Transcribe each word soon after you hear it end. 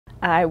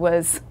I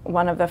was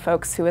one of the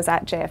folks who was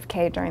at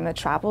JFK during the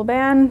travel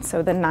ban,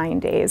 so the 9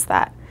 days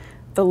that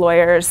the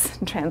lawyers,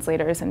 and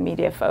translators, and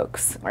media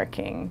folks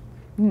working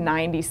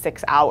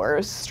 96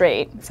 hours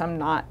straight, so I'm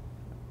not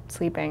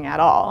sleeping at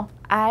all.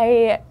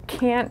 I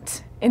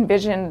can't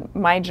envision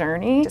my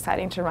journey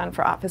deciding to run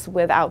for office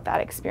without that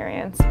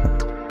experience.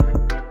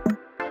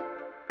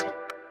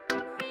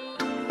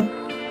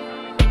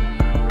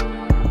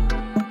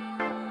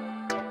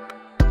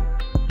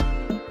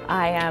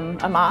 I am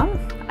a mom.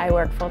 I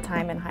work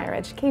full-time in higher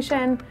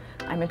education.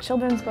 I'm a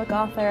children's book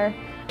author.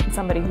 I'm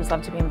somebody who's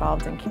loved to be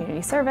involved in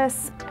community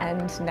service.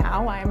 And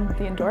now I'm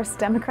the endorsed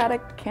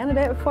Democratic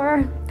candidate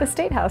for the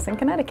State House in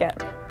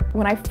Connecticut.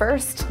 When I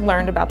first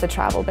learned about the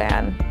travel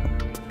ban,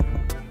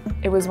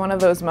 it was one of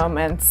those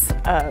moments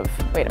of,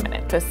 wait a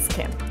minute, this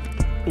can't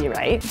be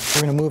right.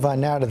 We're going to move on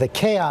now to the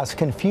chaos,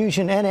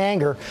 confusion, and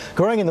anger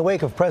growing in the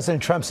wake of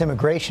President Trump's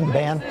immigration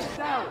ban. Racist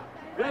out,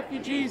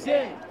 refugees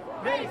in.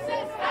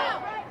 Racist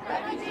out,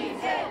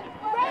 refugees in.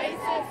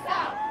 Racist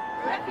out,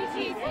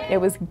 refugees in. It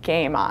was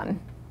game on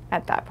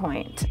at that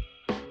point.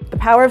 The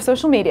power of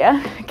social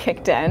media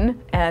kicked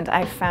in, and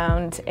I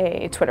found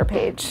a Twitter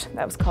page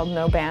that was called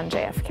No Ban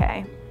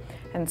JFK.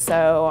 And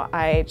so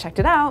I checked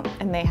it out,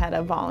 and they had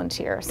a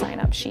volunteer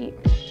sign-up sheet.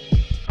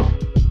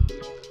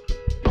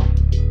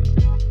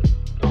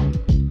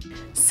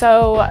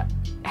 So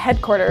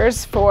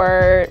headquarters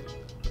for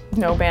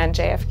No Ban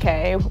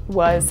JFK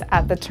was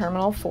at the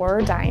Terminal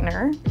 4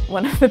 diner.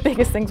 One of the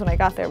biggest things when I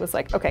got there was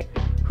like, okay,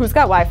 who's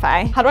got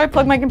Wi-Fi? How do I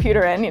plug my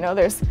computer in? You know,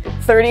 there's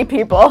 30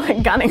 people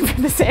gunning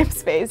for the same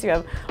space. You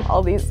have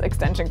all these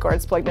extension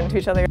cords plugged into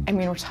each other. I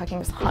mean, we're talking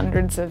just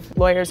hundreds of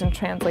lawyers and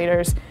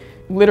translators,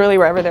 literally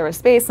wherever there was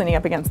space, leaning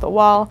up against the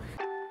wall.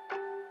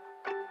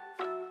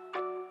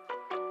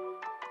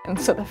 And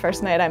so the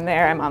first night I'm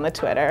there, I'm on the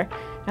Twitter,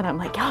 and I'm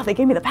like, oh, they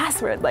gave me the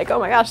password. Like, oh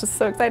my gosh, this is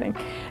so exciting.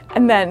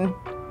 And then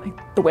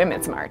like, the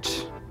Women's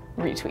March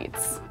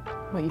retweets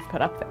what you've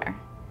put up there.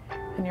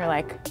 And you're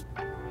like,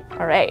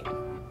 all right,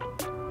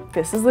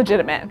 this is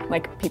legitimate.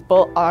 Like,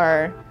 people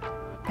are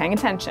paying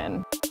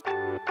attention.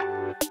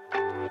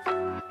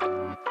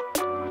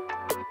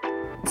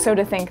 So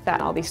to think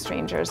that all these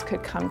strangers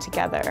could come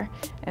together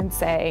and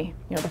say,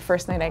 you know, the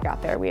first night I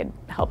got there, we had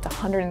helped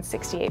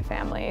 168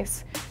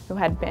 families who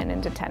had been in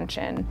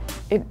detention.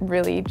 It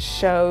really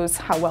shows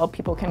how well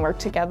people can work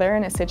together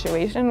in a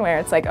situation where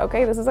it's like,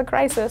 okay, this is a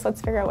crisis,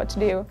 let's figure out what to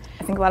do.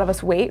 I think a lot of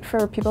us wait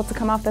for people to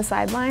come off the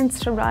sidelines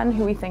to run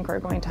who we think are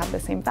going to have the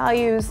same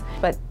values,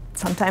 but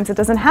sometimes it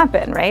doesn't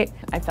happen, right?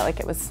 I felt like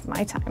it was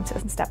my time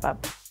to step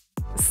up.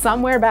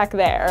 Somewhere back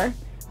there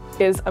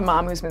is a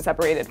mom who's been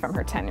separated from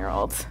her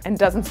 10-year-old and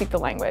doesn't speak the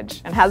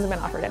language and hasn't been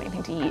offered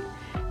anything to eat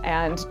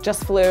and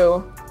just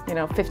flew, you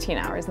know, 15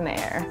 hours in the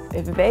air.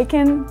 If they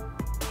can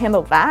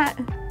handle that,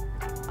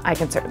 I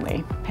can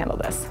certainly handle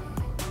this.